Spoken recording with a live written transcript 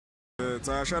it.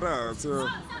 Shout out. So.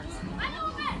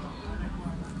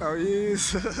 Oh,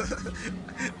 yes.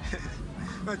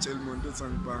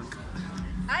 Bank.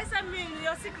 I mean,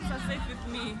 your secrets are safe with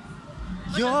me.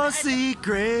 Your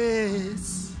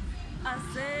secrets are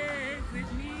safe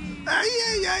with me.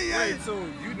 Yeah. Wait, so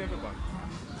you never banked?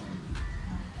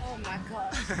 Oh my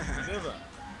god. Never?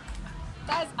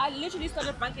 Guys, I literally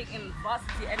started banking in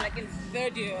varsity and like in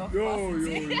third year. Yo.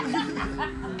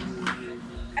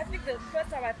 I think the first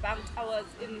time I banked, I was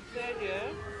in third year.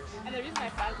 And the reason I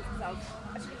banked is because I was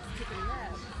actually taking a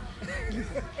nap.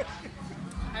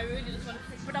 I really just wanted to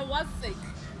take, but I was sick.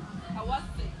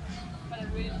 But I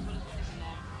really just wanted to take a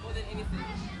nap more than anything.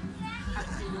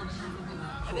 Actually wanted to take a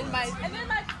nap. And then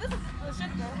my, this is the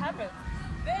shit that happened.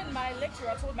 Then my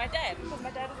lecturer told my dad, because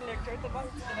my dad is a lecturer at the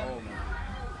varsity.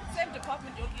 Same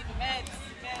department, you'll get mad.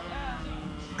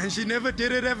 And she never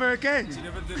did it ever again. She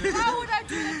never did it. How would I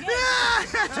do it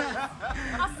again?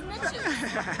 I'll snitch it.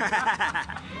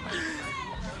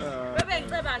 All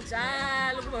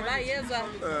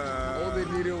they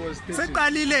needed was stitching.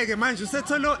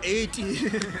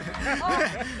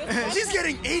 She's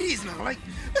getting 80s now. Like.